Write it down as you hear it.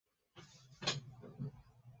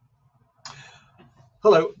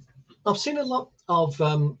Hello. I've seen a lot of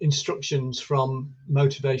instructions from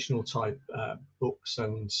motivational type books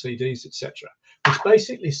and CDs, etc., which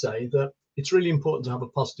basically say that it's really important to have a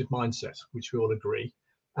positive mindset, which we all agree,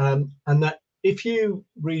 and that if you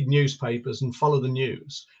read newspapers and follow the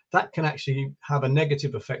news, that can actually have a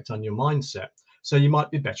negative effect on your mindset. So you might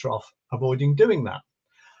be better off avoiding doing that.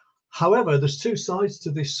 However, there's two sides to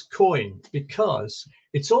this coin, because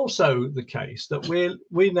it's also the case that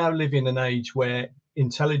we now live in an age where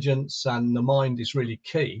intelligence and the mind is really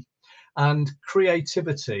key, and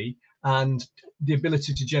creativity and the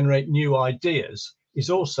ability to generate new ideas is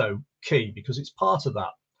also key because it's part of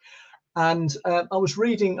that. And I've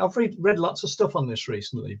read lots of stuff on this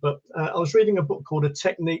recently, but I was reading a book called A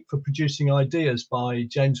Technique for Producing Ideas by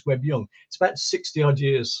James Webb Young. It's about 60 odd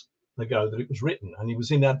years ago that it was written, and he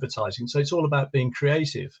was in advertising. So it's all about being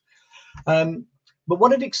creative. But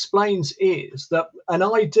what it explains is that an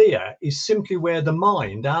idea is simply where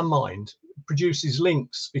our mind, produces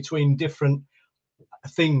links between different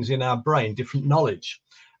things in our brain, different knowledge.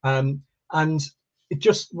 And it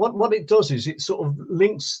just, what it does is it sort of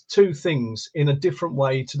links two things in a different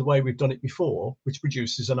way to the way we've done it before, which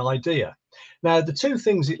produces an idea. Now, the two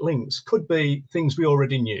things it links could be things we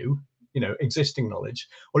already knew, existing knowledge,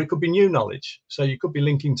 or it could be new knowledge. So you could be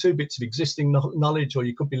linking two bits of existing knowledge, or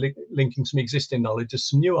you could be linking some existing knowledge to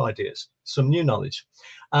some new ideas, some new knowledge.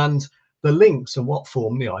 And the links are what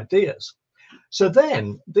form the ideas. So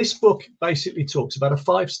then this book basically talks about a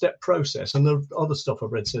 5-step process, and the other stuff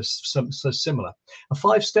I've read says similar, a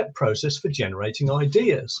 5-step process for generating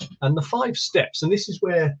ideas. And the 5 steps, and this is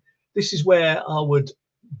where I would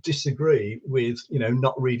disagree with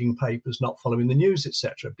not reading papers, not following the news,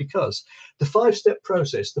 etc., because the 5-step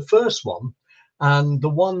process, the first one, and the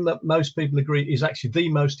one that most people agree is actually the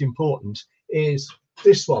most important, is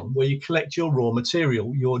this one, where you collect your raw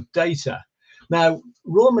material, your data. Now,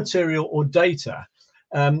 raw material or data,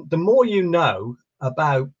 the more you know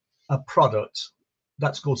about a product,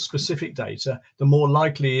 that's called specific data, the more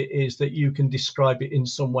likely it is that you can describe it in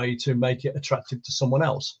some way to make it attractive to someone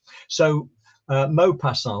else. So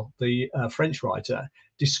Maupassant, the French writer,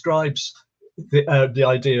 describes the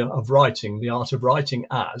idea of writing, the art of writing,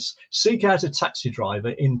 as: seek out a taxi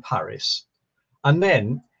driver in Paris, and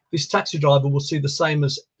then this taxi driver will seem the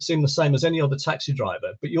same as any other taxi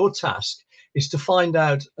driver. But your task is to find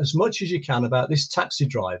out as much as you can about this taxi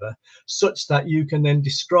driver, such that you can then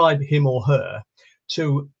describe him or her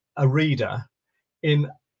to a reader in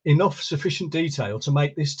enough sufficient detail to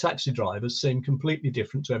make this taxi driver seem completely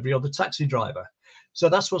different to every other taxi driver. So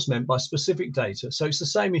that's what's meant by specific data. So it's the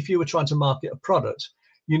same if you were trying to market a product.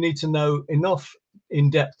 You need to know enough in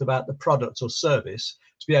depth about the product or service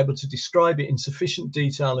to be able to describe it in sufficient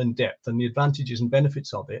detail and depth, and the advantages and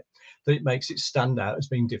benefits of it, that it makes it stand out as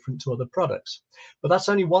being different to other products. But that's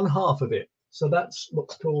only one half of it. So that's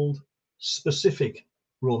what's called specific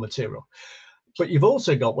raw material. But you've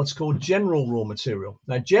also got what's called general raw material.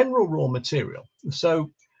 Now, general raw material,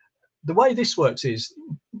 so the way this works is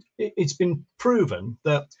it's been proven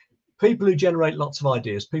that people who generate lots of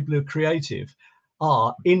ideas, people who are creative,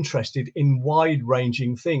 are interested in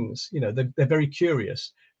wide-ranging things. They're very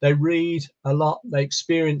curious. They read a lot. They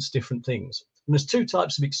experience different things. And there's two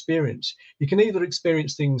types of experience. You can either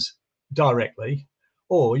experience things directly,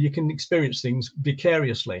 or you can experience things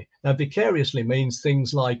vicariously. Now, vicariously means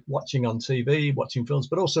things like watching on TV, watching films,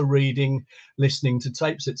 but also reading, listening to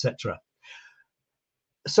tapes, etc.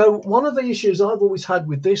 So one of the issues I've always had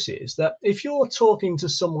with this is that if you're talking to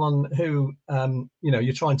someone who,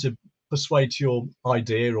 you're trying to persuade your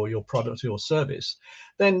idea or your product or your service,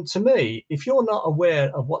 then to me, if you're not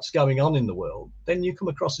aware of what's going on in the world, then you come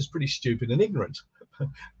across as pretty stupid and ignorant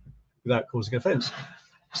without causing offense.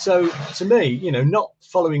 So to me, not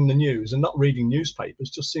following the news and not reading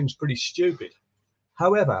newspapers just seems pretty stupid.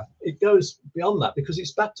 However, it goes beyond that, because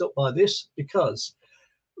it's backed up by this, because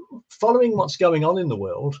following what's going on in the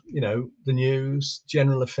world, the news,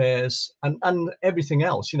 general affairs, and everything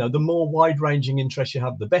else, the more wide-ranging interest you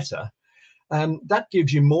have, the better. That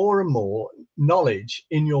gives you more and more knowledge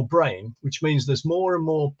in your brain, which means there's more and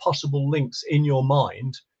more possible links in your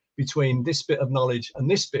mind between this bit of knowledge and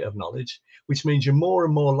this bit of knowledge, which means you're more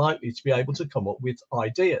and more likely to be able to come up with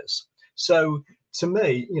ideas. So to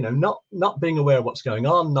me, not being aware of what's going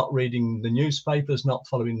on, not reading the newspapers, not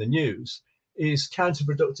following the news, is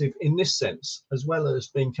counterproductive in this sense, as well as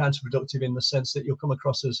being counterproductive in the sense that you'll come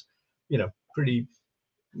across as, pretty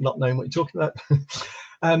not knowing what you're talking about.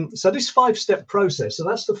 So this 5-step process, so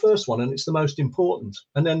that's the first one, and it's the most important.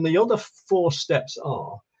 And then the other 4 steps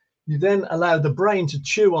are: you then allow the brain to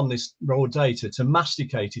chew on this raw data, to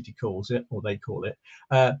masticate it, he calls it, or they call it,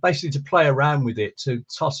 basically to play around with it, to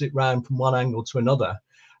toss it around from one angle to another.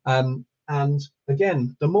 And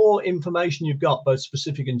again, the more information you've got, both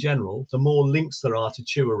specific and general, the more links there are to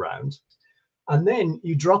chew around. And then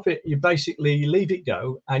you drop it, you basically leave it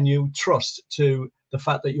go, and you trust to the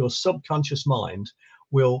fact that your subconscious mind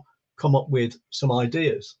will come up with some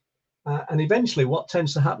ideas. And eventually what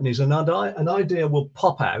tends to happen is an idea will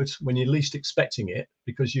pop out when you're least expecting it,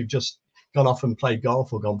 because you've just gone off and played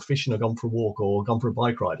golf or gone fishing or gone for a walk or gone for a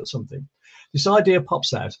bike ride or something. This idea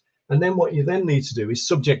pops out. And then what you then need to do is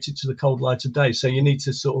subject it to the cold light of day. So you need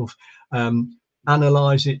to sort of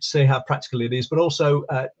analyze it, see how practical it is, but also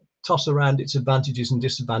toss around its advantages and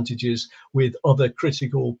disadvantages with other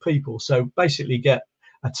critical people. So basically get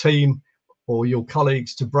a team or your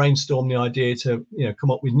colleagues to brainstorm the idea, to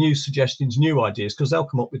come up with new suggestions, new ideas, because they'll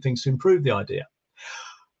come up with things to improve the idea.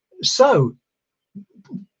 So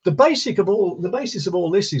the basis of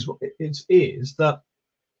all this is that,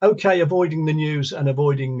 okay, avoiding the news and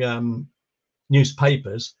avoiding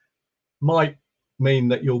newspapers might mean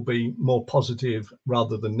that you'll be more positive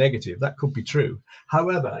rather than negative. That could be true.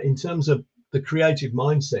 However, in terms of the creative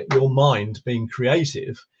mindset, your mind being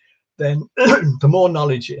creative, then the more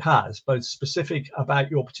knowledge it has, both specific about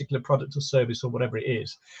your particular product or service or whatever it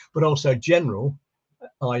is, but also general,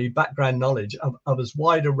 i.e. background knowledge of as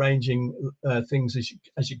wide a ranging things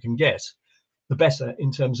as you can get, the better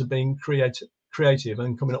in terms of being creative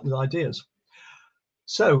and coming up with ideas.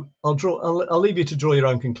 So I'll leave you to draw your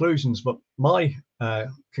own conclusions, but my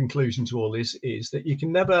conclusion to all this is that you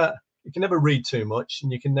can never read too much,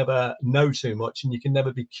 and you can never know too much, and you can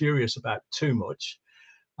never be curious about too much.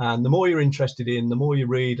 And the more you're interested in, the more you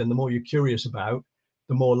read and the more you're curious about,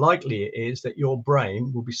 the more likely it is that your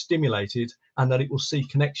brain will be stimulated, and that it will see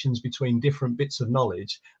connections between different bits of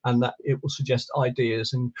knowledge, and that it will suggest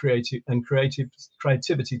ideas and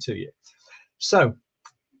creativity to you. So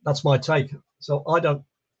that's my take. So I don't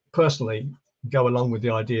personally go along with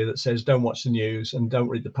the idea that says don't watch the news and don't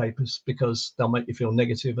read the papers, because they'll make you feel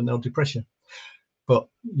negative and they'll depress you. But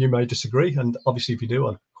you may disagree, and obviously if you do,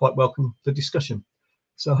 I'd quite welcome the discussion.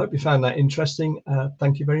 So I hope you found that interesting.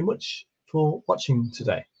 Thank you very much for watching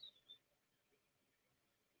today.